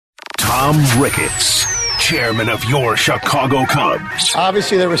Tom Ricketts, chairman of your Chicago Cubs.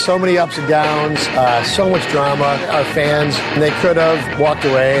 Obviously, there were so many ups and downs, so much drama. Our fans, they could have walked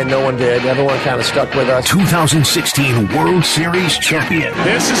away, and no one did. Everyone kind of stuck with us. 2016 World Series champion.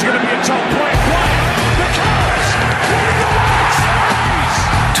 This is going to be a tough play. The Cubs win the World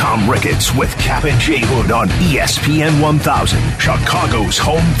Series! Tom Ricketts with Cap and J Hood on ESPN 1000, Chicago's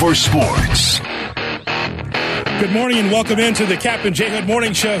home for sports. Good morning and welcome into the Cap and J Hood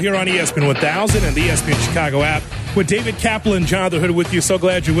Morning Show here on ESPN 1000 and the ESPN Chicago app with David Kaplan, Jonathan Hood with you. So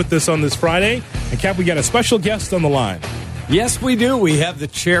glad you're with us on this Friday. And Cap, we got a special guest on the line. Yes, we do. We have the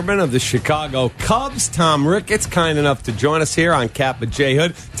chairman of the Chicago Cubs, Tom Ricketts, kind enough to join us here on Cap and J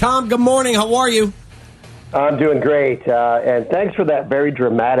Hood. Tom, good morning. How are you? I'm doing great, and thanks for that very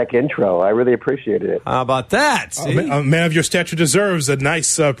dramatic intro. I really appreciated it. How about that? A man of your stature deserves a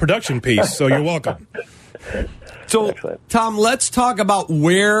nice production piece, so you're welcome. So, Excellent. Tom, let's talk about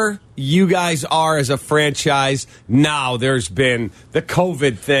where you guys are as a franchise now. There's been the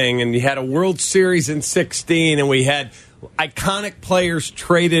COVID thing, and you had a World Series in 16, and we had iconic players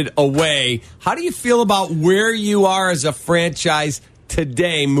traded away. How do you feel about where you are as a franchise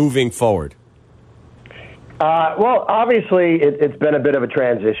today moving forward? Well, obviously, it's been a bit of a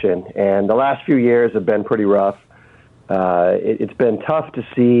transition, and the last few years have been pretty rough. It's been tough to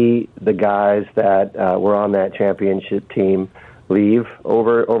see the guys that were on that championship team leave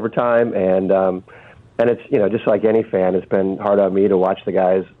over time, and it's just like any fan, it's been hard on me to watch the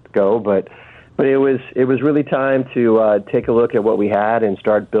guys go, but it was really time to take a look at what we had and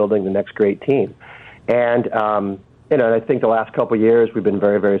start building the next great team, and I think the last couple of years we've been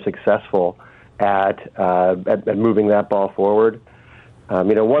very, very successful at moving that ball forward.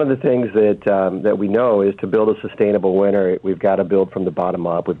 One of the things that we know is to build a sustainable winner, we've got to build from the bottom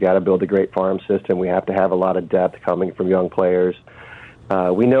up. We've got to build a great farm system. We have to have a lot of depth coming from young players.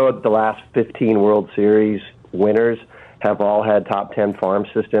 We know that the last 15 World Series winners have all had top 10 farm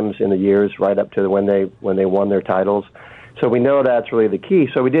systems in the years right up to when they won their titles. So we know that's really the key.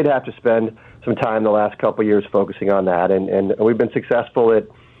 So we did have to spend some time the last couple of years focusing on that, and we've been successful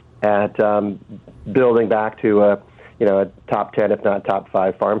at building back to a top 10, if not top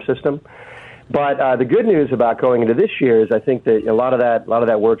 5 farm system. But the good news about going into this year is I think that a lot of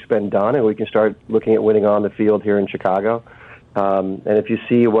that work's been done, and we can start looking at winning on the field here in Chicago. And if you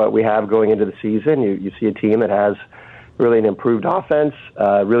see what we have going into the season, you see a team that has really an improved offense,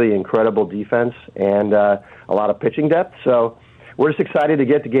 really incredible defense, and a lot of pitching depth. So we're just excited to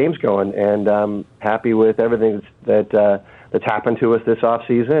get the games going, and happy with everything that's happened to us this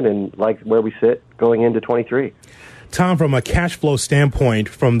offseason and like where we sit going into 23. Tom, from a cash flow standpoint,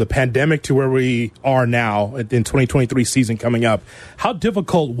 from the pandemic to where we are now in 2023 season coming up, how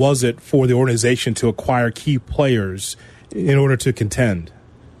difficult was it for the organization to acquire key players in order to contend?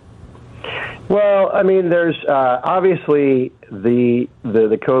 Well, I mean, there's obviously the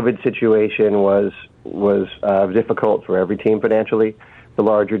COVID situation was difficult for every team financially, the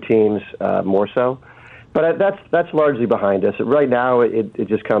larger teams more so. But that's largely behind us. Right now, it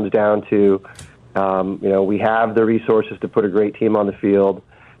just comes down to we have the resources to put a great team on the field.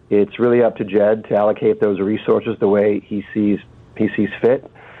 It's really up to Jed to allocate those resources the way he sees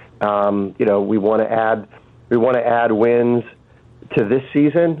fit. We want to add wins to this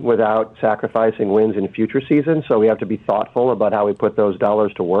season without sacrificing wins in future seasons. So we have to be thoughtful about how we put those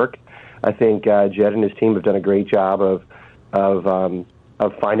dollars to work. I think Jed and his team have done a great job of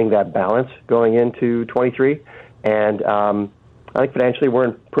finding that balance going into 23, and I think financially we're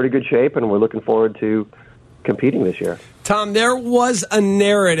in pretty good shape, and we're looking forward to competing this year. Tom, there was a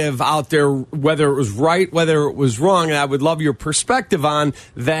narrative out there, whether it was right, whether it was wrong, and I would love your perspective on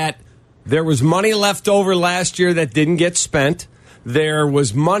that. There was money left over last year that didn't get spent. There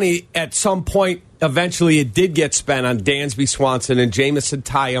was money at some point, eventually it did get spent on Dansby Swanson and Jameson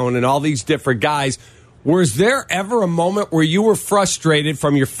Taillon and all these different guys. Was there ever a moment where you were frustrated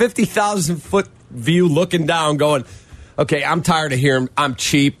from your 50,000-foot view looking down going, okay, I'm tired of hearing I'm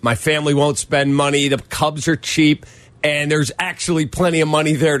cheap, my family won't spend money, the Cubs are cheap, and there's actually plenty of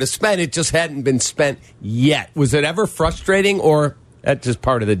money there to spend, it just hadn't been spent yet? Was it ever frustrating, or that's just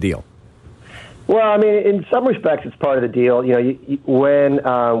part of the deal? Well, I mean, in some respects, it's part of the deal.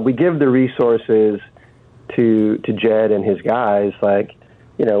 When we give the resources to Jed and his guys,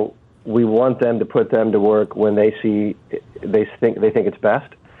 we want them to put them to work when they think it's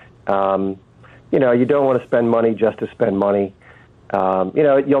best. You don't want to spend money just to spend money.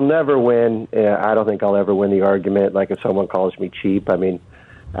 You'll never win. I don't think I'll ever win the argument. Like if someone calls me cheap, I mean,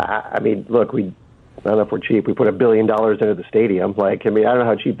 look, I don't know if we're cheap. We put $1 billion into the stadium. I don't know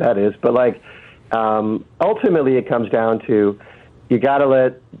how cheap that is, but ultimately it comes down to you got to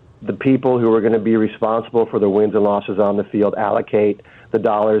let the people who are going to be responsible for the wins and losses on the field allocate the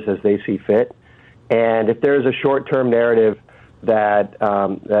dollars as they see fit. And if there's a short-term narrative that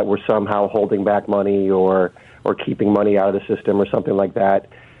we're somehow holding back money or keeping money out of the system or something like that,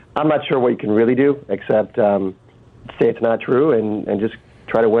 I'm not sure what you can really do except say it's not true and just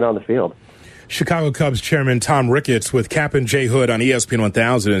try to win on the field. Chicago Cubs chairman Tom Ricketts with Cap and J Hood on ESPN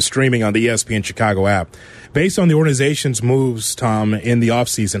 1000 and streaming on the ESPN Chicago app. Based on the organization's moves, Tom, in the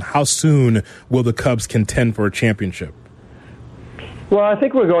offseason, how soon will the Cubs contend for a championship? Well, I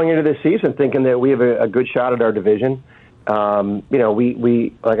think we're going into this season thinking that we have a good shot at our division.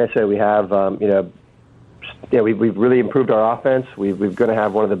 We like I said, we have we've really improved our offense. We're going to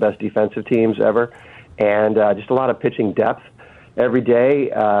have one of the best defensive teams ever, and just a lot of pitching depth. Every day,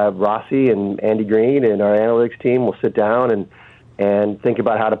 Rossi and Andy Green and our analytics team will sit down and think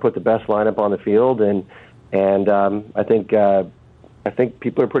about how to put the best lineup on the field, and I think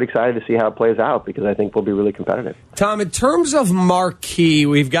people are pretty excited to see how it plays out because I think we'll be really competitive. Tom, in terms of marquee,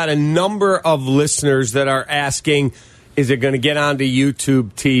 we've got a number of listeners that are asking, is it going to get onto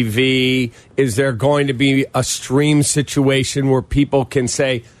YouTube TV? Is there going to be a stream situation where people can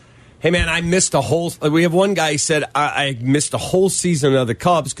say, hey, man, I missed a whole... We have one guy who said, I missed a whole season of the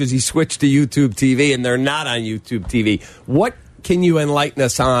Cubs because he switched to YouTube TV, and they're not on YouTube TV. What can you enlighten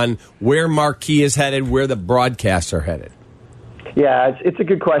us on where marquee is headed, where the broadcasts are headed? Yeah, it's a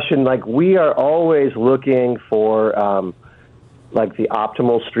good question. Like, we are always looking for, the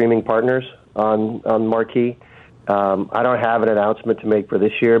optimal streaming partners on Marquee. I don't have an announcement to make for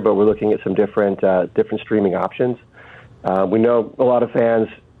this year, but we're looking at some different streaming options. We know a lot of fans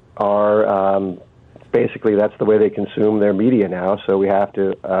are basically that's the way they consume their media now. So we have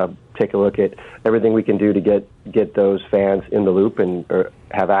to take a look at everything we can do to get those fans in the loop and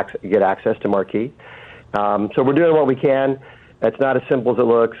get access to Marquee. So we're doing what we can. It's not as simple as it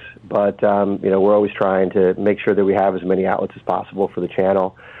looks, but we're always trying to make sure that we have as many outlets as possible for the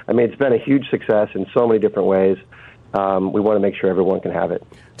channel. I mean, it's been a huge success in so many different ways. We want to make sure everyone can have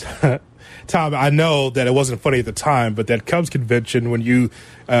it. Tom, I know that it wasn't funny at the time, but that Cubs convention, when you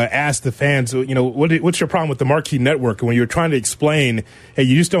asked the fans, what's your problem with the Marquee Network? And when you were trying to explain, hey,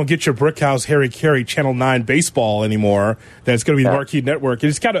 you just don't get your Brickhouse Harry Carey Channel 9 baseball anymore, that it's going to be the Marquee Network.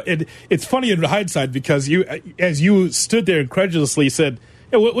 It's funny in hindsight because as you stood there incredulously said,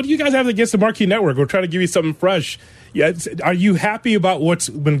 hey, what do you guys have against the Marquee Network? We're trying to give you something fresh. Yeah, are you happy about what's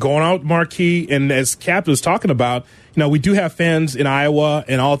been going on with Marquee? And as Cap was talking about, we do have fans in Iowa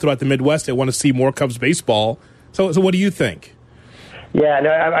and all throughout the Midwest that want to see more Cubs baseball. So what do you think? Yeah,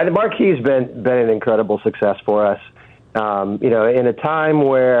 no, the Marquee's been an incredible success for us. In a time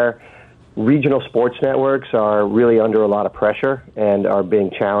where regional sports networks are really under a lot of pressure and are being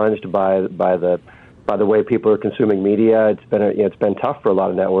challenged by the way people are consuming media, it's been tough for a lot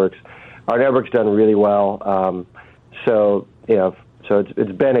of networks. Our network's done really well. So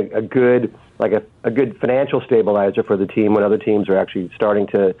it's been a good financial stabilizer for the team when other teams are actually starting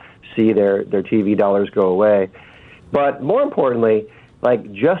to see their TV dollars go away. But more importantly,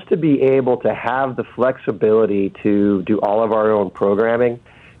 just to be able to have the flexibility to do all of our own programming,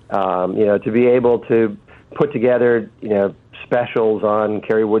 to be able to put together, specials on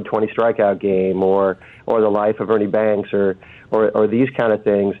Kerry Wood 20 strikeout game or the life of Ernie Banks or these kind of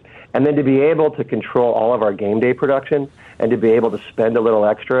things. And then to be able to control all of our game day production and to be able to spend a little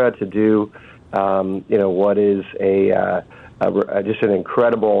extra to do, what is just an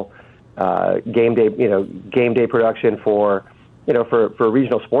incredible game day production for a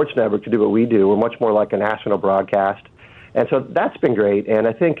regional sports network to do what we do. We're much more like a national broadcast, and so that's been great. And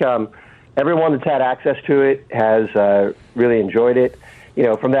I think everyone that's had access to it has really enjoyed it.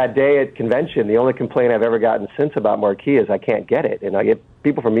 From that day at convention, the only complaint I've ever gotten since about Marquee is I can't get it. And I get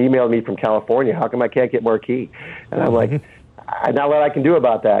people emailing me from California, how come I can't get Marquee? And I'm like, not what I can do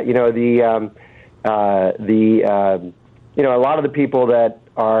about that. A lot of the people that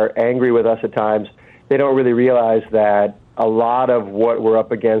are angry with us at times, they don't really realize that a lot of what we're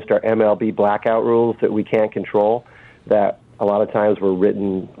up against are MLB blackout rules that we can't control, that a lot of times were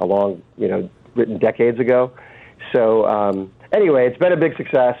written decades ago. So, anyway, it's been a big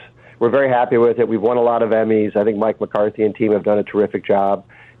success. We're very happy with it. We've won a lot of Emmys. I think Mike McCarthy and team have done a terrific job,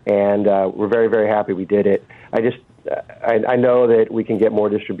 and we're very, very happy we did it. I know that we can get more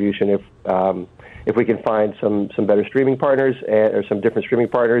distribution if we can find some better streaming partners or some different streaming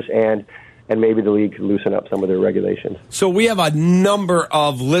partners, and maybe the league could loosen up some of their regulations. So we have a number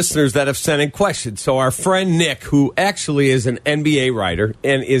of listeners that have sent in questions. So our friend Nick, who actually is an NBA writer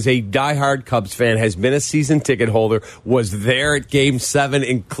and is a diehard Cubs fan, has been a season ticket holder, was there at Game 7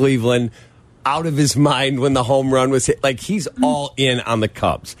 in Cleveland. out of his mind when the home run was hit. Like, he's all in on the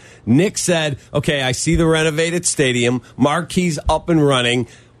Cubs. Nick said, okay, I see the renovated stadium. Marquee's up and running.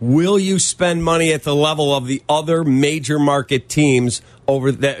 Will you spend money at the level of the other major market teams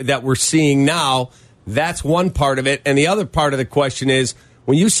over that we're seeing now? That's one part of it. And the other part of the question is,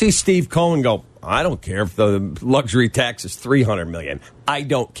 when you see Steve Cohen go, I don't care if the luxury tax is $300 million. I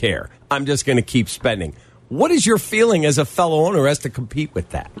don't care. I'm just going to keep spending. What is your feeling as a fellow owner who has to compete with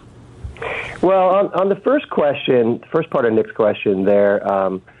that? Well, on the first part of Nick's question there,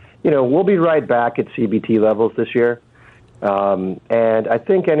 we'll be right back at CBT levels this year. And I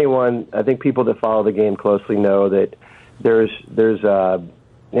think people that follow the game closely know that there's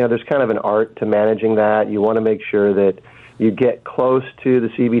kind of an art to managing that. You want to make sure that you get close to the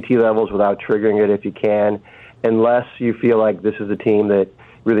CBT levels without triggering it if you can, unless you feel like this is a team that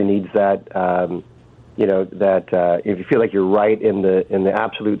really needs that. If you feel like you're right in the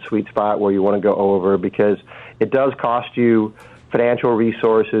absolute sweet spot where you want to go over, because it does cost you financial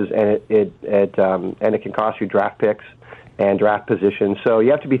resources and it can cost you draft picks and draft positions. So you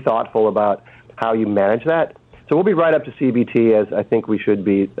have to be thoughtful about how you manage that. So we'll be right up to CBT, as I think we should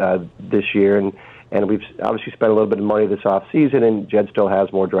be this year, and we've obviously spent a little bit of money this off season, and Jed still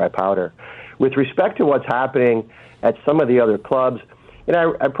has more dry powder. With respect to what's happening at some of the other clubs, I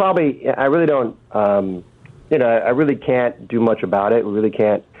really don't, I really can't do much about it. We really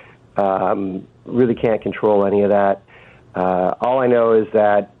can't control any of that. All I know is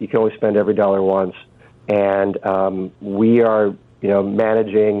that you can only spend every dollar once, and we are,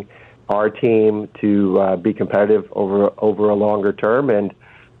 managing our team to be competitive over a longer term, and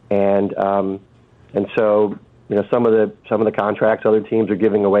so some of the contracts other teams are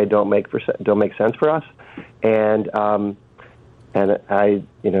giving away don't make sense for us, and I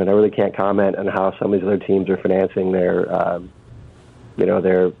really can't comment on how some of these other teams are financing their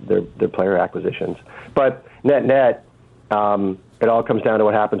player acquisitions. But net, it all comes down to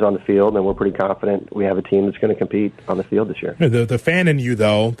what happens on the field, and we're pretty confident we have a team that's going to compete on the field this year. The fan in you,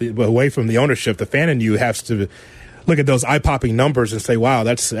 though, away from the ownership, the fan in you has to look at those eye-popping numbers and say, "Wow,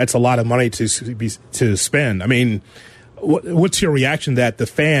 that's a lot of money to spend." I mean, what's your reaction that the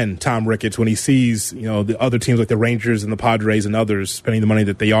fan, Tom Ricketts, when he sees the other teams like the Rangers and the Padres and others spending the money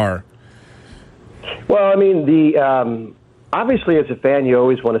that they are? Well, I mean, obviously as a fan, you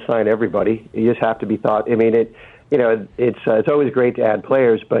always want to sign everybody. You just have to be thought. I mean, it's always great to add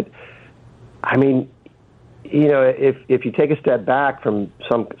players, but I mean, if you take a step back from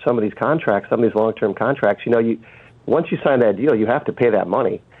some of these contracts, some of these long-term contracts, once you sign that deal, you have to pay that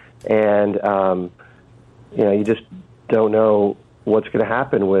money, and you just don't know what's going to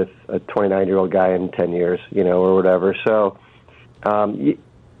happen with a 29-year-old guy in 10 years, or whatever. So, obviously,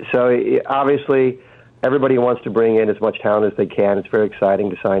 everybody wants to bring in as much talent as they can. It's very exciting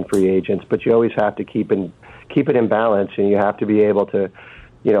to sign free agents, but you always have to keep it in balance, and you have to be able to,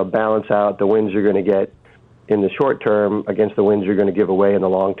 balance out the wins you're going to get in the short term against the wins you're going to give away in the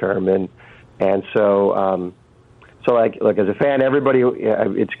long term, and so look, as a fan, everybody,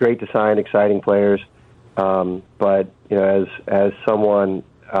 it's great to sign exciting players, but as someone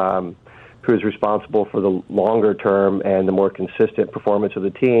who's responsible for the longer term and the more consistent performance of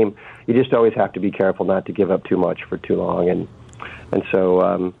the team, you just always have to be careful not to give up too much for too long, and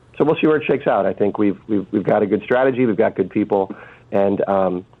so we'll see where it shakes out. I think we've got a good strategy, we've got good people, and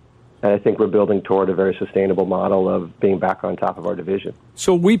I think we're building toward a very sustainable model of being back on top of our division.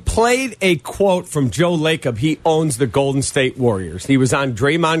 So we played a quote from Joe Lacob. He owns the Golden State Warriors. He was on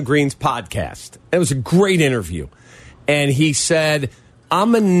Draymond Green's podcast. It was a great interview. And he said,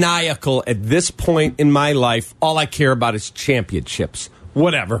 I'm maniacal at this point in my life. All I care about is championships.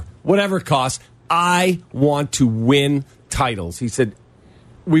 Whatever it costs. I want to win titles. He said,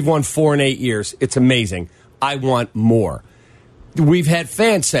 we've won 4 in 8 years. It's amazing. I want more. We've had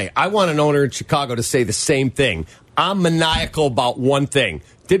fans say, I want an owner in Chicago to say the same thing. I'm maniacal about one thing.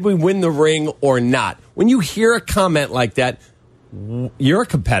 Did we win the ring or not? When you hear a comment like that, you're a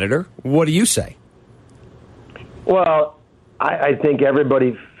competitor. What do you say? Well, I think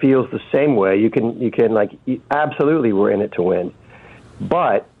everybody feels the same way. You can absolutely we're in it to win.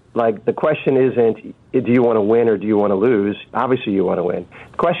 But the question isn't, do you want to win or do you want to lose? Obviously you want to win.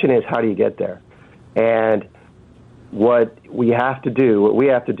 The question is, how do you get there? And what we have to do, what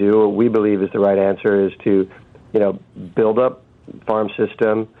we believe is the right answer is to, build up farm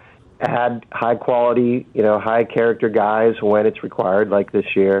system, add high quality, high character guys when it's required, like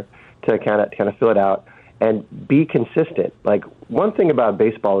this year, to kind of fill it out and be consistent. Like, one thing about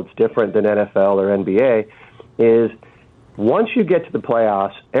baseball that's different than NFL or NBA is once you get to the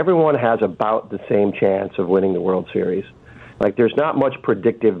playoffs, everyone has about the same chance of winning the World Series. Like, there's not much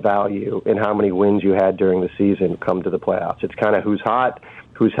predictive value in how many wins you had during the season come to the playoffs. It's kind of who's hot,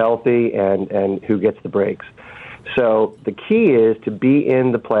 who's healthy, and who gets the breaks. So the key is to be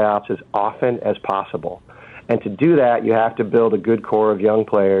in the playoffs as often as possible. And to do that, you have to build a good core of young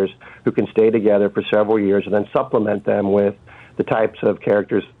players who can stay together for several years and then supplement them with the type of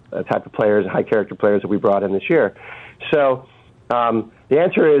players, high-character players that we brought in this year. So the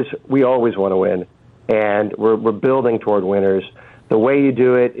answer is we always want to win, and we're building toward winners. The way you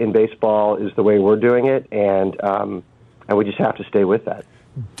do it in baseball is the way we're doing it, and we just have to stay with that.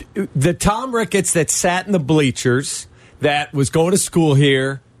 The Tom Ricketts that sat in the bleachers, that was going to school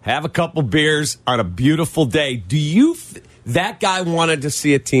here, have a couple beers on a beautiful day, that guy wanted to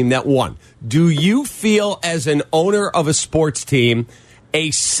see a team that won. Do you feel, as an owner of a sports team,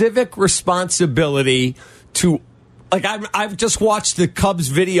 a civic responsibility to, like, I've just watched the Cubs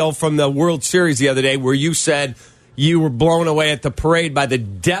video from the World Series the other day where you said you were blown away at the parade by the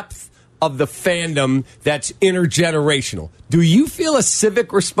depth of the fandom that's intergenerational. Do you feel a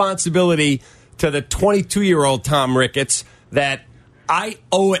civic responsibility to the 22-year-old Tom Ricketts that I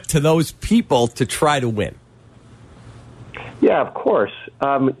owe it to those people to try to win? Yeah, of course.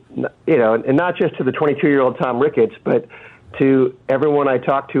 And not just to the 22-year-old Tom Ricketts, but to everyone I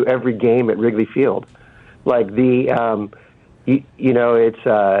talk to every game at Wrigley Field. Like, you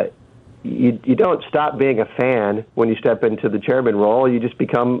don't stop being a fan when you step into the chairman role. You just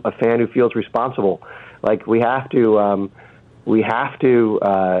become a fan who feels responsible. Like, we have to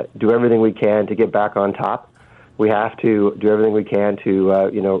do everything we can to get back on top. We have to do everything we can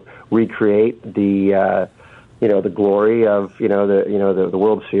to recreate the glory of the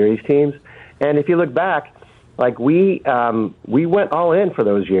World Series teams. And if you look back, like, we went all in for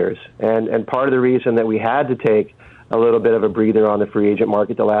those years, and part of the reason that we had to take a little bit of a breather on the free agent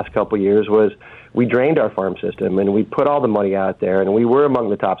market the last couple of years was we drained our farm system and we put all the money out there, and we were among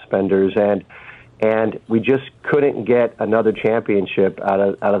the top spenders, and we just couldn't get another championship out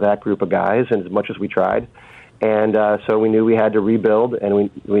of that group of guys, and as much as we tried. And so we knew we had to rebuild,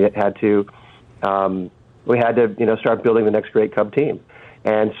 and we had to start building the next great Cub team.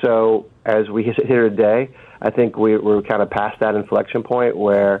 And so as we sit here today, I think we're kind of past that inflection point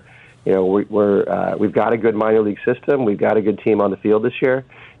where we've got a good minor league system, we've got a good team on the field this year,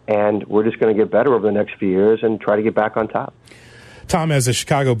 and we're just going to get better over the next few years and try to get back on top. Tom, as the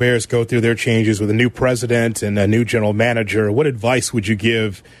Chicago Bears go through their changes with a new president and a new general manager, what advice would you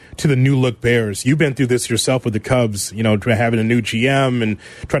give to the new-look Bears? You've been through this yourself with the Cubs, having a new GM and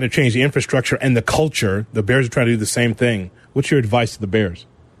trying to change the infrastructure and the culture. The Bears are trying to do the same thing. What's your advice to the Bears?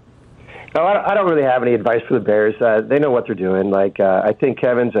 No, I don't really have any advice for the Bears. They know what they're doing. Like, I think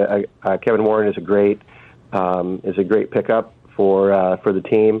Kevin Warren is a great pickup for the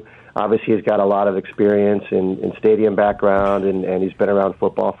team. Obviously, he's got a lot of experience in stadium background, and he's been around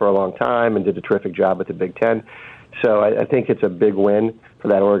football for a long time and did a terrific job at the Big Ten. So I think it's a big win for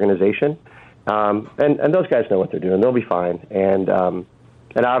that organization. And those guys know what they're doing. They'll be fine. And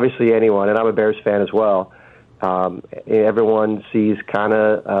obviously anyone, and I'm a Bears fan as well, everyone sees kind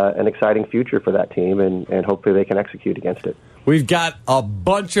of an exciting future for that team, and hopefully they can execute against it. We've got a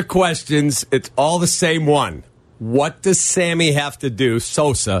bunch of questions. It's all the same one. What does Sammy have to do,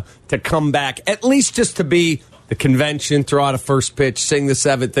 Sosa, to come back, at least just to be the convention, throw out a first pitch, sing the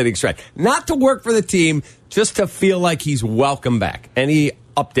seventh inning stretch? Not to work for the team, just to feel like he's welcome back. Any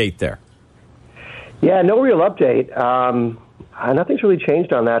update there? Yeah, no real update. Nothing's really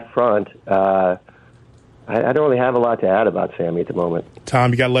changed on that front. I don't really have a lot to add about Sammy at the moment. Tom,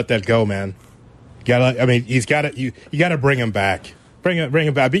 you got to let that go, man. He's got to. You got to bring him back. Bring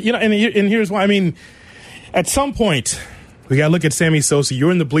him back. But, and here's why. At some point, we got to look at Sammy Sosa. You're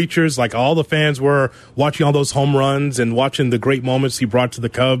in the bleachers, like all the fans were, watching all those home runs and watching the great moments he brought to the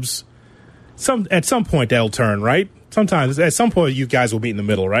Cubs. At some point, that'll turn, right? At some point, you guys will meet in the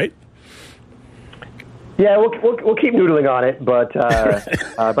middle, right? Yeah, we'll keep noodling on it, but I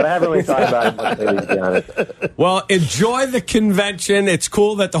haven't really thought about it much lately, to be honest. Well, enjoy the convention. It's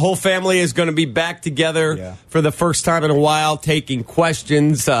cool that the whole family is going to be back together for the first time in a while, taking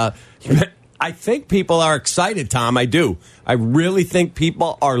questions. I think people are excited, Tom. I do. I really think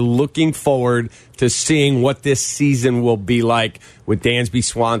people are looking forward to seeing what this season will be like with Dansby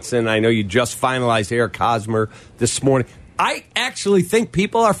Swanson. I know you just finalized Eric Hosmer this morning. I actually think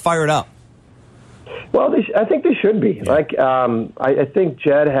people are fired up. Well, I think they should be. Yeah. I think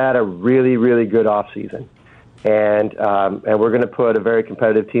Jed had a really, really good offseason. And we're going to put a very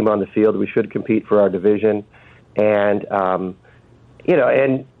competitive team on the field. We should compete for our division. And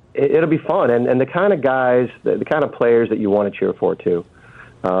it'll be fun. And the kind of guys, the kind of players that you want to cheer for, too.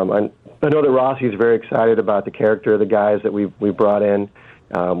 And I know that Rossi is very excited about the character of the guys that we brought in.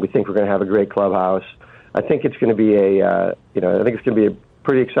 We think we're going to have a great clubhouse. I think it's going to be I think it's going to be a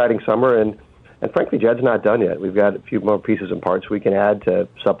pretty exciting summer, and frankly, Jed's not done yet. We've got a few more pieces and parts we can add to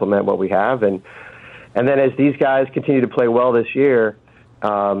supplement what we have, and then as these guys continue to play well this year,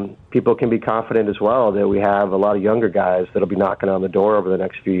 people can be confident as well that we have a lot of younger guys that'll be knocking on the door over the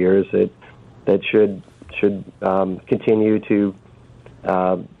next few years that should continue to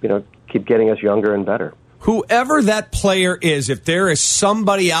keep getting us younger and better. Whoever that player is, if there is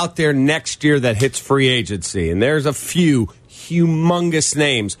somebody out there next year that hits free agency, and there's a few humongous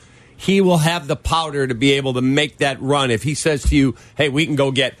names, he will have the powder to be able to make that run. If he says to you, hey, we can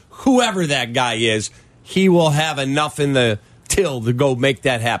go get whoever that guy is, he will have enough in the till to go make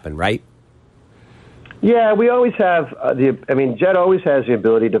that happen, right? Yeah, we always have Jed always has the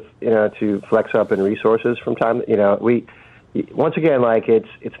ability to flex up in resources from time. Once again, like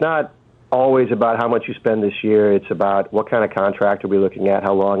it's not always about how much you spend this year. It's about what kind of contract are we looking at,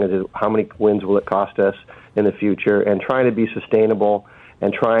 how long is it, how many wins will it cost us in the future, and trying to be sustainable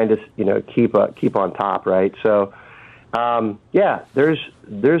and trying to keep on top, right? So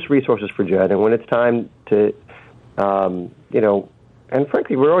there's resources for Jed, and when it's time to and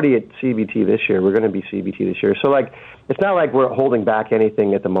frankly, we're already at CBT this year. We're going to be CBT this year. So, it's not like we're holding back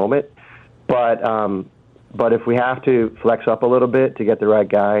anything at the moment. But if we have to flex up a little bit to get the right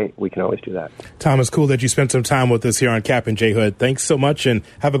guy, we can always do that. Tom, it's cool that you spent some time with us here on Cap and J Hood. Thanks so much, and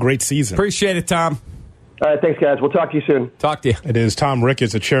have a great season. Appreciate it, Tom. All right, thanks, guys. We'll talk to you soon. Talk to you. It is Tom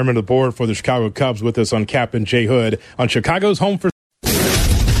Ricketts, the chairman of the board for the Chicago Cubs, with us on Cap and J Hood on Chicago's Home for.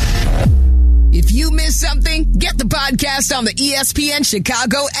 If you miss something, get the podcast on the ESPN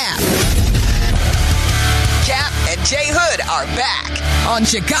Chicago app. Cap and J Hood are back on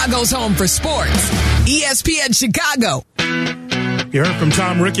Chicago's Home for Sports, ESPN Chicago. You heard from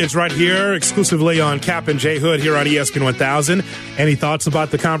Tom Ricketts right here, exclusively on Cap and J Hood here on ESPN 1000. Any thoughts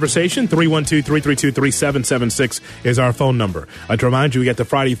about the conversation? 312-332-3776 is our phone number. To remind you, we got the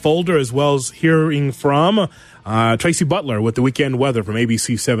Friday folder as well as hearing from Tracy Butler with the weekend weather from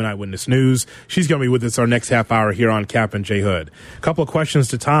ABC 7 Eyewitness News. She's going to be with us our next half hour here on Cap and J Hood. A couple of questions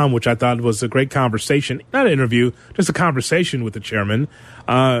to Tom, which I thought was a great conversation. Not an interview, just a conversation with the chairman.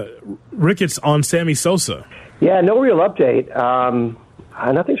 Ricketts on Sammy Sosa. Yeah, no real update.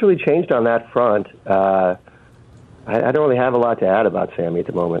 Nothing's really changed on that front. I don't really have a lot to add about Sammy at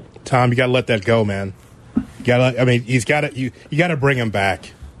the moment. Tom, you got to let that go, man. You got to bring him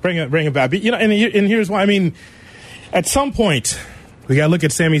back. Bring him back. But, and here's why. I mean, at some point, we got to look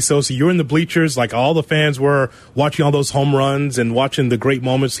at Sammy Sosa. You're in the bleachers like all the fans were, watching all those home runs and watching the great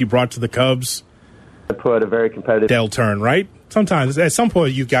moments he brought to the Cubs. Put a very competitive. They'll turn, right? Sometimes, at some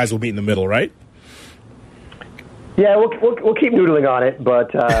point, you guys will meet in the middle, right? Yeah, we'll keep noodling on it,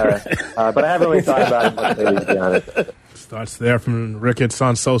 but I haven't really thought about it much lately, to be honest. Starts there from Ricketts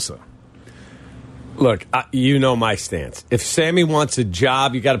on Sosa. Look, you know my stance. If Sammy wants a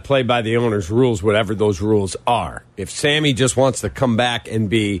job, you got to play by the owner's rules, whatever those rules are. If Sammy just wants to come back and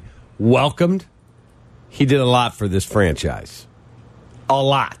be welcomed, he did a lot for this franchise. A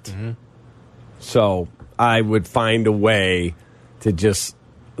lot. Mm-hmm. So I would find a way to just...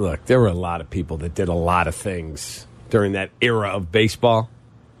 Look, there were a lot of people that did a lot of things during that era of baseball.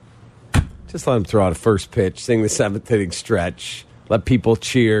 Just let them throw out a first pitch, sing the seventh inning stretch, let people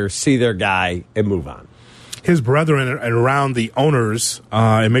cheer, see their guy, and move on. His brethren around the owners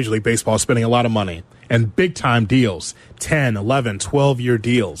in Major League Baseball spending a lot of money and big-time deals, 10, 11, 12-year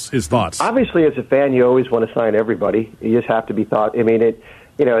deals. His thoughts? Obviously, as a fan, you always want to sign everybody. You just have to be thought. I mean,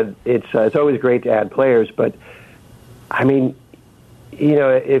 it's always great to add players, but, I mean,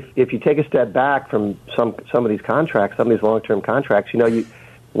 if you take a step back from some of these contracts, some of these long-term contracts,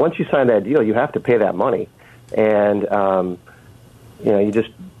 once you sign that deal, you have to pay that money, and you just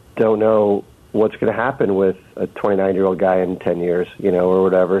don't know what's going to happen with a 29-year-old guy in 10 years, or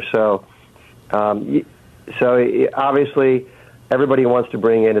whatever. So, obviously, everybody wants to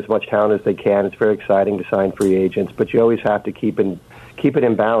bring in as much talent as they can. It's very exciting to sign free agents, but you always have to keep it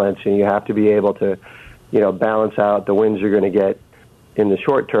in balance, and you have to be able to, balance out the wins you're going to get in the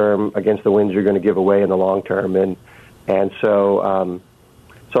short term against the wins you're going to give away in the long term, and so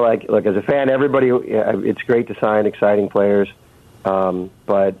look, as a fan, everybody, it's great to sign exciting players,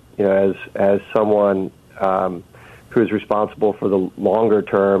 but as someone who's responsible for the longer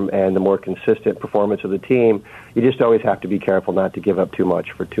term and the more consistent performance of the team, you just always have to be careful not to give up too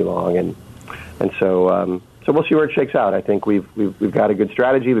much for too long, and so we'll see where it shakes out. I think we've got a good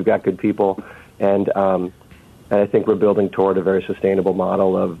strategy, we've got good people, and I think we're building toward a very sustainable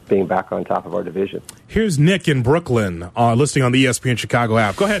model of being back on top of our division. Here's Nick in Brooklyn, listening on the ESPN Chicago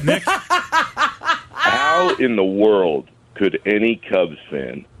app. Go ahead, Nick. How in the world could any Cubs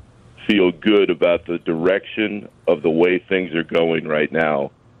fan feel good about the direction of the way things are going right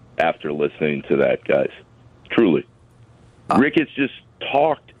now after listening to that, guys? Truly. Ricketts just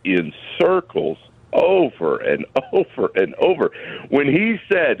talked in circles over and over and over. When he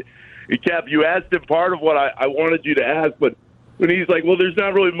said, Cap, you asked him part of what I wanted you to ask, but when he's like, well, there's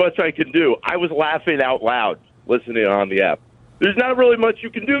not really much I can do, I was laughing out loud listening on the app. There's not really much you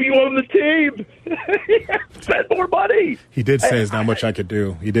can do. You own the team. Spend more money. He did say there's not much I could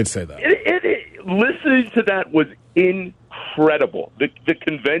do. He did say that. Listening to that was incredible. The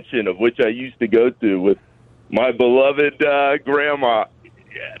convention of which I used to go to with my beloved grandma,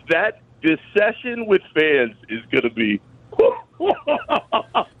 this session with fans is going to be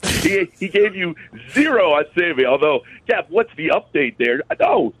he gave you 0 on Sammy, although, Cap, what's the update there?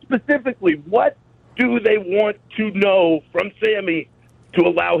 No, specifically, what do they want to know from Sammy to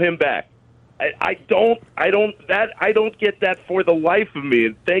allow him back? I don't get that for the life of me.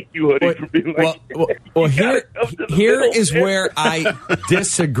 And thank you, Hoodie, for being like. Well, here is where I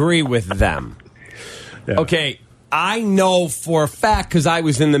disagree with them. Yeah. Okay, I know for a fact because I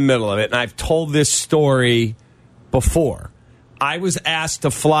was in the middle of it, and I've told this story before. I was asked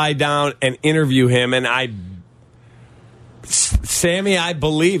to fly down and interview him, and Sammy, I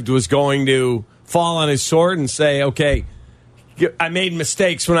believed, was going to fall on his sword and say, okay, I made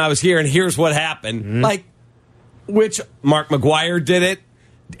mistakes when I was here, and here's what happened. Mm-hmm. Which Mark McGwire did it,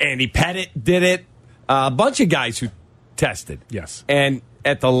 Andy Pettit did it, a bunch of guys who tested. Yes. And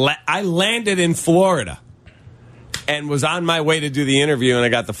I landed in Florida and was on my way to do the interview, and I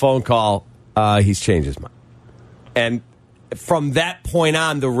got the phone call, he's changed his mind. And from that point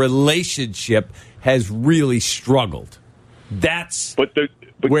on, the relationship has really struggled. That's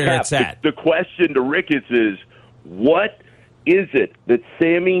where Cap, it's at. The question to Ricketts is, what is it that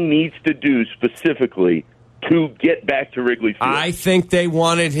Sammy needs to do specifically to get back to Wrigley Field? I think they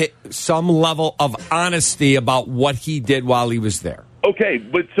wanted some level of honesty about what he did while he was there. Okay,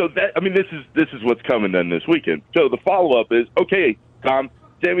 but this is what's coming then this weekend. So the follow-up is, okay, Tom,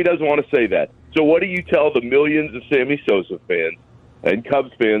 Sammy doesn't want to say that. So what do you tell the millions of Sammy Sosa fans and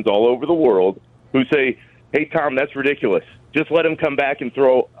Cubs fans all over the world who say, hey, Tom, that's ridiculous. Just let him come back and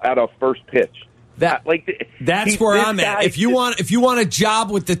throw out a first pitch. That's where I'm at. If you want a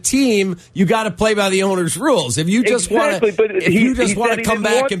job with the team, you got to play by the owner's rules. If you just want to come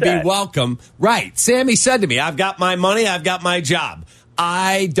back and be welcome, right? Sammy said to me, "I've got my money, I've got my job.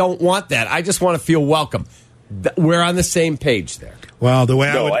 I don't want that. I just want to feel welcome." We're on the same page there. Well, the way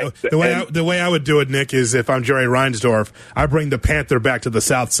I would do it, Nick, is if I'm Jerry Reinsdorf, I bring the Panther back to the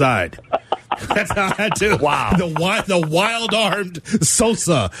South Side. That's how I do. Wow. The wild-armed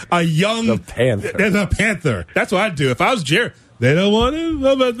Sosa, a young... The Panther. The Panther. That's what I'd do. If I was Jerry, they don't want him?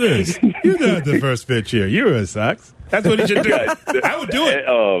 How about this? You're not the first pitch here. You're a Sox. That's what he should do. I would do it.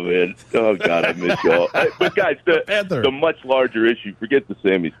 Oh, man. Oh, God, I miss y'all. But, guys, the much larger issue, forget the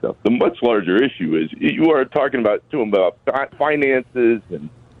Sammy stuff. The much larger issue is you are talking to him about finances and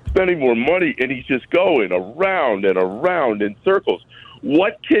spending more money, and he's just going around and around in circles.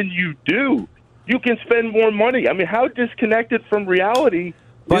 What can you do? You can spend more money. I mean, how disconnected from reality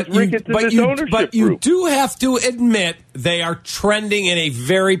is Ricketts and his ownership group? But you do have to admit they are trending in a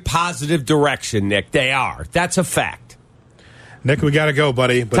very positive direction, Nick. They are. That's a fact. Nick, we got to go,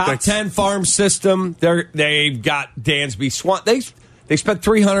 buddy. But Top 10 farm system. They've got Dansby Swan. They spent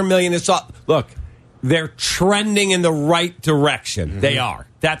 $300 million. Look, they're trending in the right direction. Mm-hmm. They are.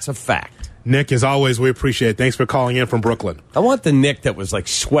 That's a fact. Nick, as always, we appreciate it. Thanks for calling in from Brooklyn. I want the Nick that was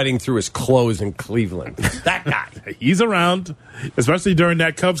sweating through his clothes in Cleveland. That guy. He's around, especially during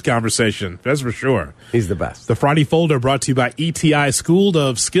that Cubs conversation. That's for sure. He's the best. The Friday Folder brought to you by ETI School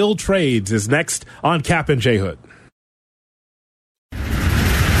of Skilled Trades is next on Cap and J Hood.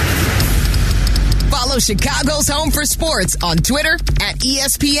 Follow Chicago's Home for Sports on Twitter at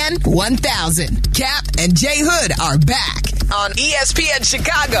ESPN 1000. Cap and J Hood are back on ESPN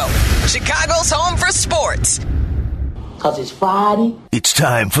Chicago, Chicago's Home for Sports. Because it's Friday. It's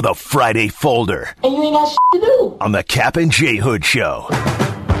time for the Friday Folder. And you ain't got shit to do. On the Cap and J Hood Show.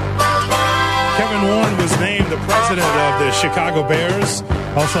 Kevin Warren was named the president of the Chicago Bears.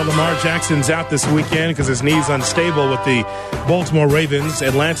 Also, Lamar Jackson's out this weekend because his knee's unstable with the Baltimore Ravens.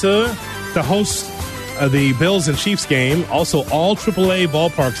 Atlanta to host the Bills and Chiefs game. Also, all AAA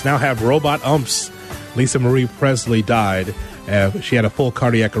ballparks now have robot umps. Lisa Marie Presley died. She had a full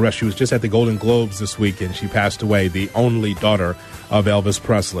cardiac arrest. She was just at the Golden Globes this week, and she passed away, the only daughter of Elvis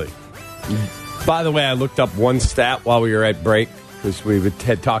Presley. By the way, I looked up one stat while we were at break because we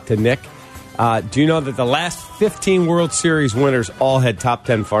had talked to Nick. Do you know that the last 15 World Series winners all had top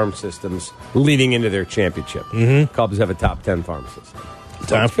 10 farm systems leading into their championship? Mm-hmm. Cubs have a top 10 farm system.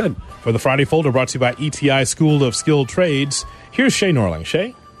 Time good. For the Friday Folder, brought to you by ETI School of Skilled Trades. Here's Shay Norling.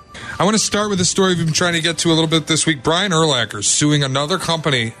 Shay? I want to start with a story we've been trying to get to a little bit this week. Brian Urlacher suing another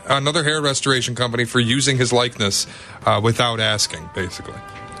company, another hair restoration company, for using his likeness without asking, basically.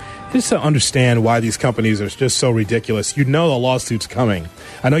 Just to understand why these companies are just so ridiculous. You know the lawsuit's coming.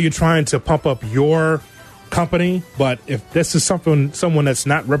 I know you're trying to pump up your company, but if this is someone that's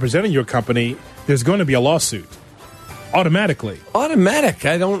not representing your company, there's going to be a lawsuit. Automatically. Automatic?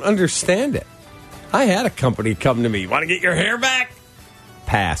 I don't understand it. I had a company come to me. Want to get your hair back?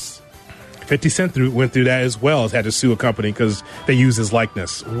 Pass. 50 Cent went through that as well, has had to sue a company because they use his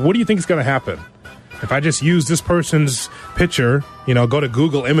likeness. What do you think is going to happen? If I just use this person's picture, go to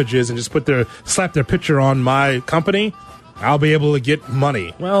Google Images and just slap their picture on my company, I'll be able to get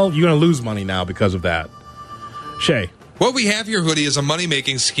money. Well, you're going to lose money now because of that. Shay. What we have here, Hoodie, is a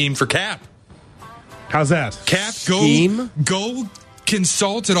money-making scheme for Cap. How's that? Cap, go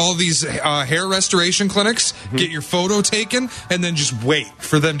consult at all these hair restoration clinics, get your photo taken, and then just wait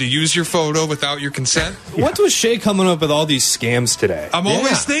for them to use your photo without your consent. What was Shay coming up with all these scams today? I'm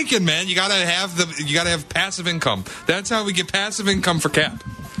always thinking, man, you gotta have passive income. That's how we get passive income for Cap.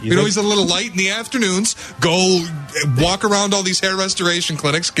 He's a little light in the afternoons. Go walk around all these hair restoration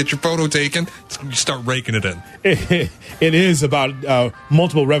clinics, get your photo taken, you start raking it in. It is about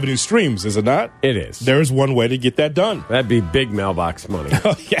multiple revenue streams, is it not? It is. There's one way to get that done. That'd be big mailbox money.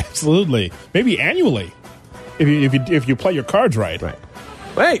 Oh, yeah, absolutely. Maybe annually, if you play your cards right. Right.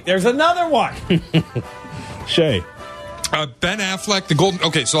 Wait, there's another one. Shay. Ben Affleck,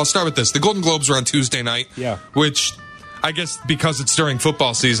 Okay, so I'll start with this. The Golden Globes are on Tuesday night. Yeah. Which, I guess because it's during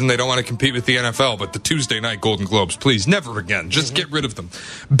football season, they don't want to compete with the NFL, but the Tuesday night Golden Globes, please, never again. Just get rid of them.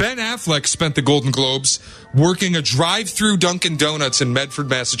 Ben Affleck spent the Golden Globes working a drive-through Dunkin' Donuts in Medford,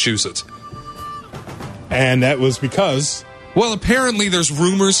 Massachusetts. And that was because... Well, apparently there's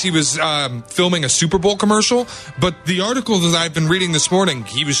rumors he was filming a Super Bowl commercial, but the article that I've been reading this morning,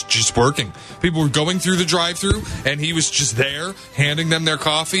 he was just working. People were going through the drive-thru, and he was just there, handing them their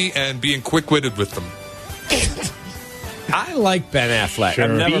coffee and being quick-witted with them. I like Ben Affleck. Sure.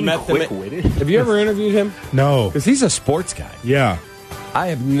 I've never met him. Have you ever interviewed him? No. Because he's a sports guy. Yeah. I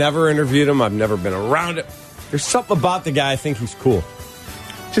have never interviewed him. I've never been around him. There's something about the guy. I think he's cool.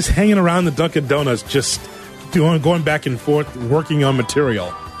 Just hanging around the Dunkin' Donuts, just going back and forth, working on material.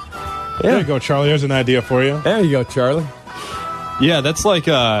 Yeah. There you go, Charlie. There's an idea for you. There you go, Charlie. Yeah, that's like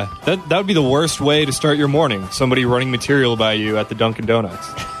that would be the worst way to start your morning. Somebody running material by you at the Dunkin' Donuts.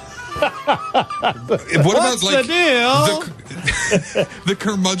 What about like the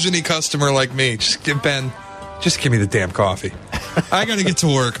curmudgeon-y customer like me? Just give me the damn coffee. I gotta get to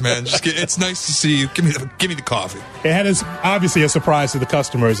work, man. It's nice to see you. Give me the coffee. It had obviously a surprise to the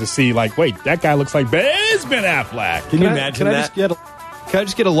customers to see, like, wait, that guy looks like Ben Affleck. Can you imagine that? Can I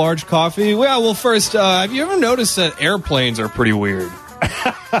just get a large coffee? Well, first, have you ever noticed that airplanes are pretty weird?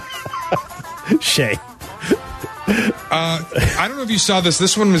 Shay. I don't know if you saw this.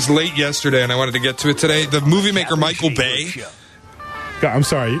 This one was late yesterday, and I wanted to get to it today. The movie maker Michael Bay. I'm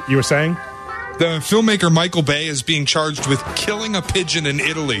sorry, you were saying? The filmmaker Michael Bay is being charged with killing a pigeon in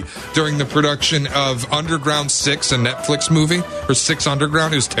Italy during the production of Underground 6, a Netflix movie, or 6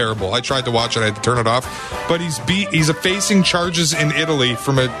 Underground. It was terrible. I tried to watch it. I had to turn it off. But he's facing charges in Italy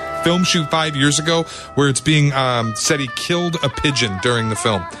from a film shoot 5 years ago where it's being said he killed a pigeon during the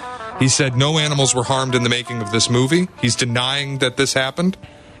film. He said no animals were harmed in the making of this movie. He's denying that this happened.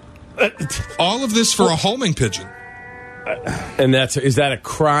 All of this for a homing pigeon. And is that a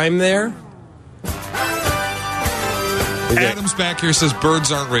crime there? Adam's back here says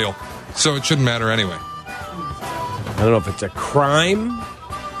birds aren't real, so it shouldn't matter anyway. I don't know if it's a crime.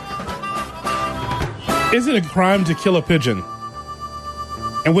 Is it a crime to kill a pigeon?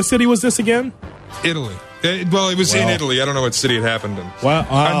 And what city was this again? Italy. It was in Italy. I don't know what city it happened in.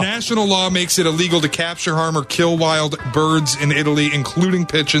 A national law makes it illegal to capture, harm, or kill wild birds in Italy, including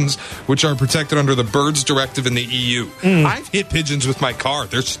pigeons, which are protected under the Birds Directive in the EU. I've hit pigeons with my car.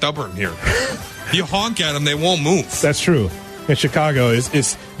 They're stubborn here. You honk at them, they won't move. That's true. In Chicago,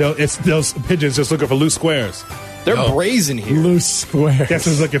 it's those pigeons just looking for loose squares. They're brazen here. Loose squares. That's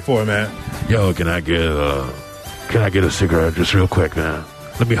what he's looking for, man. Yo, can I get a cigarette just real quick, man?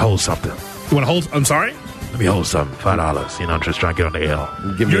 Let me hold something. You want to hold? I'm sorry? Let me hold something. $5. You know, I'm just trying to get on the L.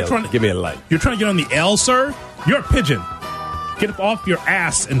 Give me a light. You're trying to get on the L, sir? You're a pigeon. Get up off your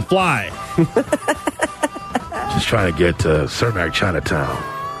ass and fly. Just trying to get to Cermak, Chinatown.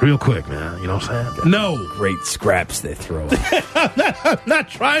 Real quick, man. You know what I'm saying? No. Great scraps they throw. I'm not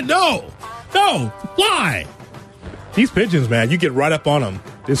trying. No. No, why? These pigeons, man, you get right up on them.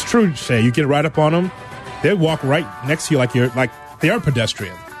 It's true, Shay. You get right up on them, they walk right next to you like they are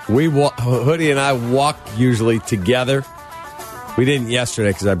pedestrian. Hoodie and I walk usually together. We didn't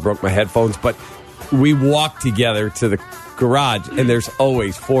yesterday because I broke my headphones, but we walk together to the garage, and there's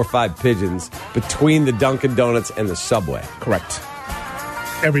always 4 or 5 pigeons between the Dunkin' Donuts and the Subway. Correct.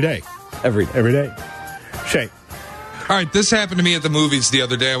 Every day. Every day. Shay. All right, this happened to me at the movies the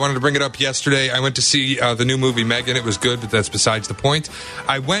other day. I wanted to bring it up yesterday. I went to see the new movie, Megan. It was good, but that's besides the point.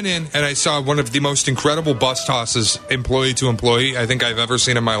 I went in and I saw one of the most incredible bus tosses, employee to employee, I think I've ever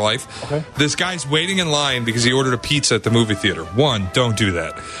seen in my life. Okay. This guy's waiting in line because he ordered a pizza at the movie theater. 1, don't do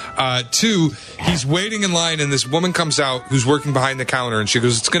that. 2, he's waiting in line and this woman comes out who's working behind the counter and she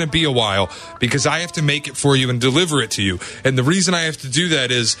goes, it's going to be a while because I have to make it for you and deliver it to you. And the reason I have to do that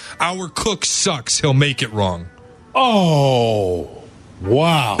is our cook sucks. He'll make it wrong. Oh,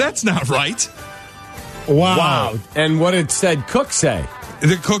 wow. That's not right. Wow. And what did said cook say?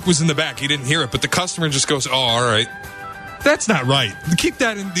 The cook was in the back. He didn't hear it, but the customer just goes, oh, all right. That's not right. Keep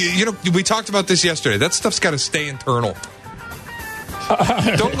that in. We talked about this yesterday. That stuff's got to stay internal.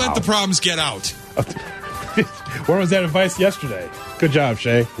 Don't let the problems get out. Where was that advice yesterday? Good job,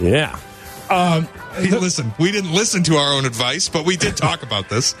 Shay. Yeah. Hey, listen, we didn't listen to our own advice, but we did talk about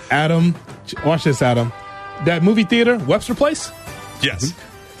this. Adam, watch this, Adam. That movie theater, Webster Place? Yes.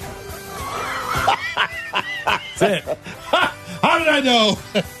 That's it. How did I know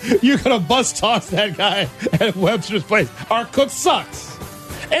you're going to bus toss that guy at Webster's Place? Our cook sucks.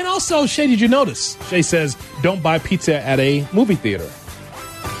 And also, Shay, did you notice? Shay says, don't buy pizza at a movie theater.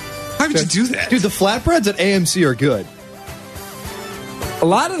 How did you do that? Dude, the flatbreads at AMC are good. A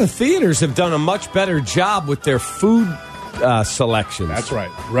lot of the theaters have done a much better job with their food selections. That's right.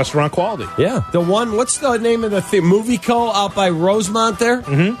 Restaurant quality. Yeah. The one, what's the name of the Movie Co. out by Rosemont there?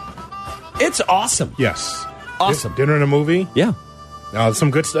 Mm-hmm. It's awesome. Yes. Awesome. Dinner and a movie? Yeah. No, some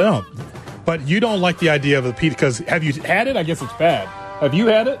good stuff. No. But you don't like the idea of the pizza because have you had it? I guess it's bad. Have you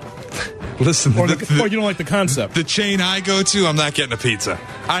had it? Listen, or you don't like the concept? The chain I go to, I'm not getting a pizza.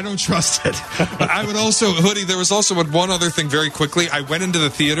 I don't trust it. I would also, Hoodie, there was also one other thing very quickly. I went into the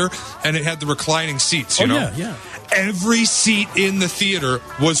theater, and it had the reclining seats, you know? Yeah. Every seat in the theater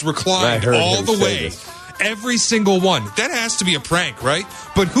was reclined all the way. Every single one. That has to be a prank, right?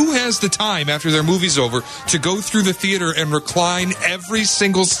 But who has the time after their movie's over to go through the theater and recline every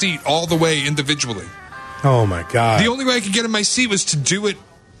single seat all the way individually? Oh, my God. The only way I could get in my seat was to do it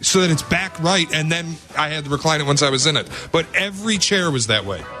so that it's back right, and then I had to recline it once I was in it. But every chair was that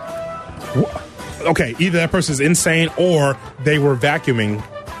way. Okay, either that person's insane or they were vacuuming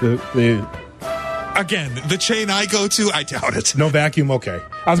the Again, the chain I go to, I doubt it. No vacuum, okay.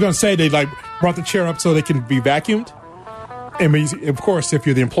 I was going to say they brought the chair up so they can be vacuumed. I mean, of course, if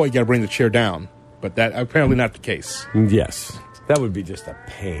you're the employee, you got to bring the chair down. But that apparently not the case. Yes. That would be just a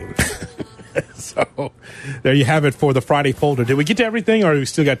pain. So, there you have it for the Friday folder. Did we get to everything, or we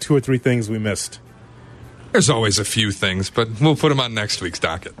still got 2 or 3 things we missed? There's always a few things, but we'll put them on next week's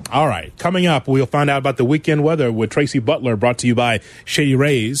docket. All right. Coming up, we'll find out about the weekend weather with Tracy Butler, brought to you by Shady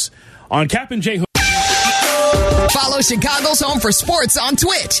Rays on Cap and J Hood. Follow Chicago's Home for Sports on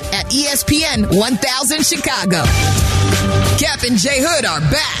Twitch at ESPN 1000 Chicago. Cap and J Hood are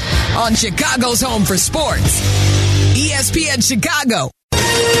back on Chicago's Home for Sports. ESPN Chicago. Time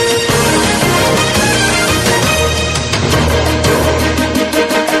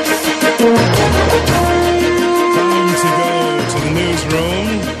to go to the newsroom.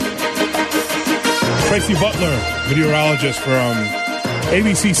 Tracy Butler, meteorologist from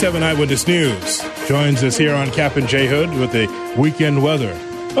ABC 7 Eyewitness News, joins us here on Cap and J Hood with the weekend weather.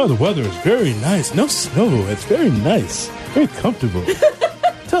 Oh, the weather is very nice. No snow. It's very nice. Very comfortable.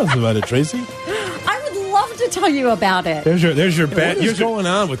 Tell us about it, Tracy. I would love to tell you about it. There's your bad. What is going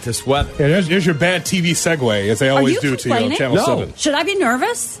on with this weather? Yeah, there's your bad TV segue, as they always do to you on Channel 7. Should I be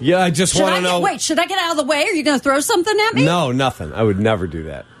nervous? Yeah, I just want to know. Wait, should I get out of the way? Are you going to throw something at me? No, nothing. I would never do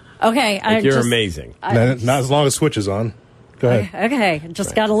that. Okay. You're amazing. Not as long as Switch is on. Go ahead. Okay.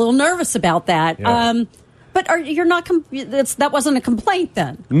 Just got a little nervous about that. Yeah. But you're not. That wasn't a complaint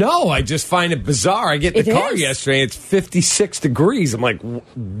then. No, I just find it bizarre. I get in the car yesterday. It's 56 degrees. I'm like,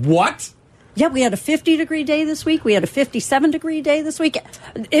 what? Yeah, we had a 50-degree day this week. We had a 57-degree day this week.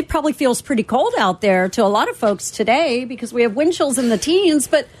 It probably feels pretty cold out there to a lot of folks today because we have wind chills in the teens,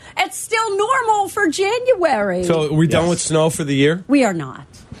 but it's still normal for January. So are we done with snow for the year? We are not.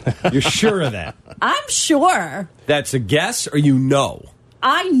 You're sure of that? I'm sure. That's a guess or you know?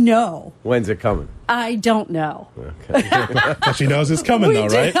 I know. When's it coming? I don't know. Okay. She knows it's coming, though,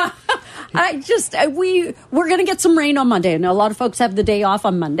 right? we're going to get some rain on Monday. I know a lot of folks have the day off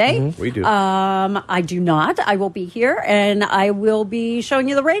on Monday. We do. I do not. I will be here, and I will be showing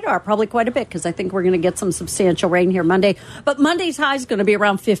you the radar probably quite a bit because I think we're going to get some substantial rain here Monday. But Monday's high is going to be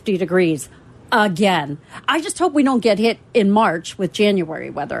around 50 degrees. Again, I just hope we don't get hit in March with January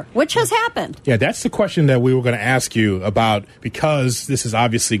weather, which has happened. Yeah, that's the question that we were going to ask you about, because this is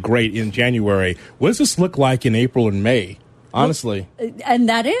obviously great in January. What does this look like in April and May? Honestly. And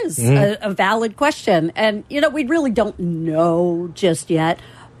that is a valid question. And, we really don't know just yet.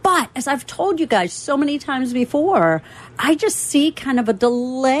 But as I've told you guys so many times before, I just see kind of a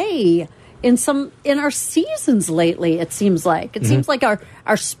delay in our seasons lately. It seems like seems like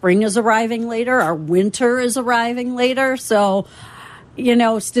our spring is arriving later, our winter is arriving later. So,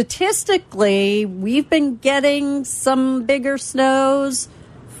 statistically, we've been getting some bigger snows,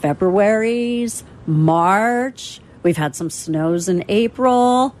 February's, March. We've had some snows in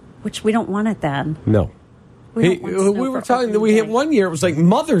April, which we don't want it then. No. We were talking that we hit one year. It was like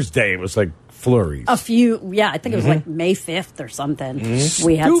Mother's Day. It was like flurries. A few, I think it was like May 5th or something.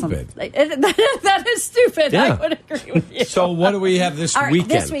 We had Stupid. That is stupid. Yeah. I would agree with you. So what do we have this All right,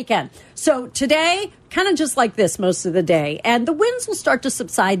 weekend? This weekend. So today, kind of just like this most of the day. And the winds will start to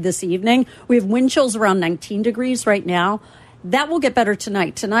subside this evening. We have wind chills around 19 degrees right now. That will get better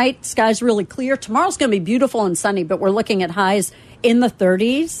tonight. Tonight, sky's really clear. Tomorrow's going to be beautiful and sunny, but we're looking at highs in the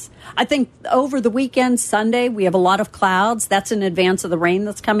 30s. I think over the weekend, Sunday, we have a lot of clouds. That's in advance of the rain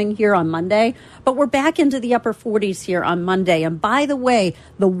that's coming here on Monday. But we're back into the upper 40s here on Monday. And by the way,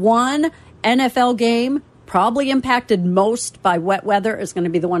 the one NFL game probably impacted most by wet weather is going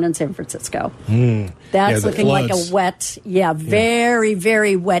to be the one in San Francisco. That's looking like a wet, very,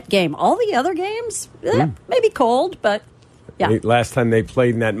 very wet game. All the other games, maybe cold, but yeah. Last time they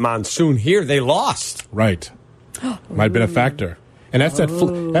played in that monsoon here, they lost. Right. Might have been a factor. And that's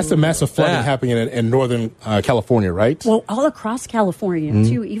that's the massive flooding happening in Northern California, right? Well, all across California,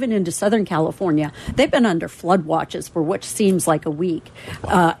 too, even into Southern California. They've been under flood watches for what seems like a week.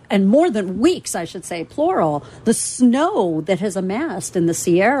 And more than weeks, I should say, plural. The snow that has amassed in the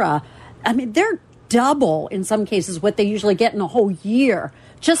Sierra, I mean, they're double, in some cases, what they usually get in a whole year,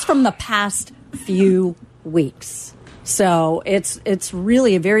 just from the past few weeks. So it's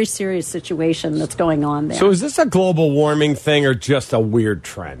really a very serious situation that's going on there. So is this a global warming thing or just a weird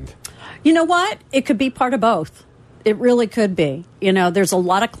trend? You know what? It could be part of both. It really could be. There's a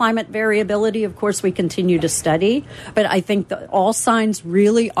lot of climate variability, of course, we continue to study. But I think that all signs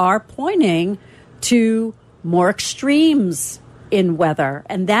really are pointing to more extremes in weather.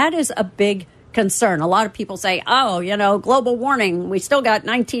 And that is a big concern. A lot of people say, global warming, we still got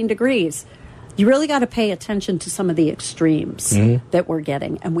 19 degrees. You really got to pay attention to some of the extremes that we're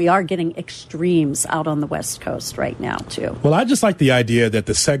getting. And we are getting extremes out on the West Coast right now, too. Well, I just like the idea that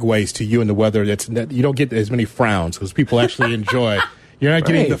the segues to you and the weather, that you don't get as many frowns because people actually enjoy. You're not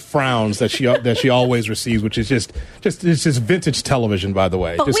getting the frowns that she always receives, which is just vintage television, by the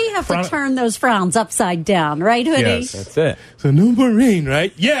way. But we have to turn those frowns upside down, right, Hoodie? Yes. That's it. So no more rain,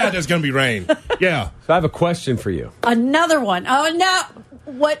 right? Yeah, there's going to be rain. Yeah. So I have a question for you. Another one. Oh, no.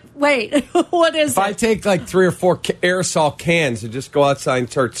 What? Wait, what is If I take like 3 or 4 aerosol cans and just go outside and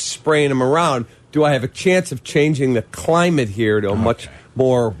start spraying them around, do I have a chance of changing the climate here to a much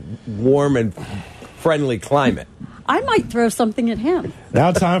more warm and friendly climate? I might throw something at him.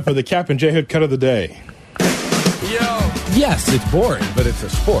 Now time for the Cap and J Hood cut of the day. Yes, it's boring, but it's a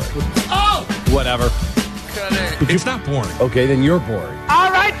sport. Oh! Whatever. It's not boring. Okay, then you're boring.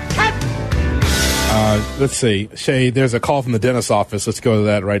 All right, cut. Let's see. Shay, there's a call from the dentist's office. Let's go to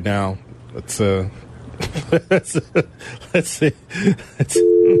that right now. Let's see.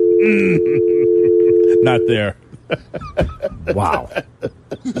 Not there. Wow.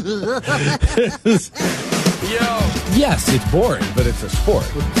 Yes, it's boring, but it's a sport.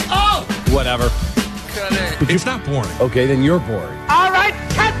 Oh! Whatever. It's not boring. Okay, then you're boring. All right,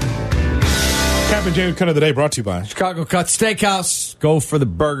 cut. Cap and J Hood cut of the day brought to you by Chicago Cut Steakhouse. Go for the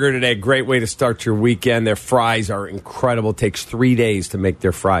burger today. Great way to start your weekend. Their fries are incredible. Takes 3 days to make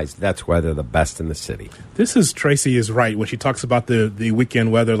their fries. That's why they're the best in the city. Tracy is right when she talks about the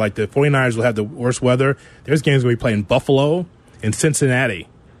weekend weather. Like the 49ers will have the worst weather. There's games going to be playing Buffalo and Cincinnati.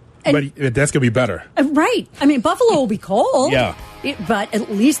 But that's going to be better. Right. I mean, Buffalo will be cold. Yeah. But at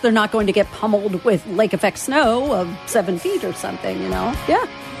least they're not going to get pummeled with lake effect snow of 7 feet or something, Yeah.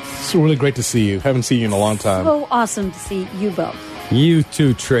 It's really great to see you. Haven't seen you in a long time. So awesome to see you both. You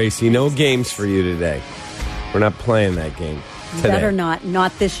too, Tracy. No games for you today. We're not playing that game today. Better not.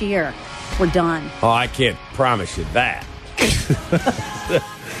 Not this year. We're done. Oh, I can't promise you that.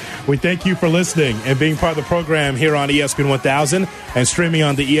 We thank you for listening and being part of the program here on ESPN 1000 and streaming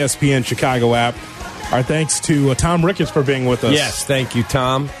on the ESPN Chicago app. Our thanks to Tom Ricketts for being with us. Yes, thank you,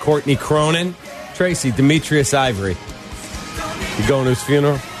 Tom. Courtney Cronin, Tracy, Demetrius Ivory. You going to his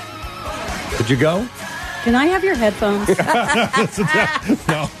funeral? Would you go? Can I have your headphones?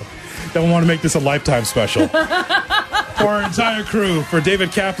 No. Don't want to make this a lifetime special. For our entire crew, for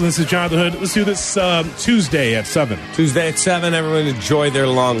David Kaplan, this is Jonathan Hood. Let's do this Tuesday at 7. Tuesday at 7. Everyone enjoy their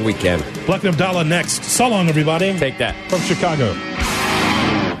long weekend. Black and Abdallah next. So long, everybody. Take that. From Chicago.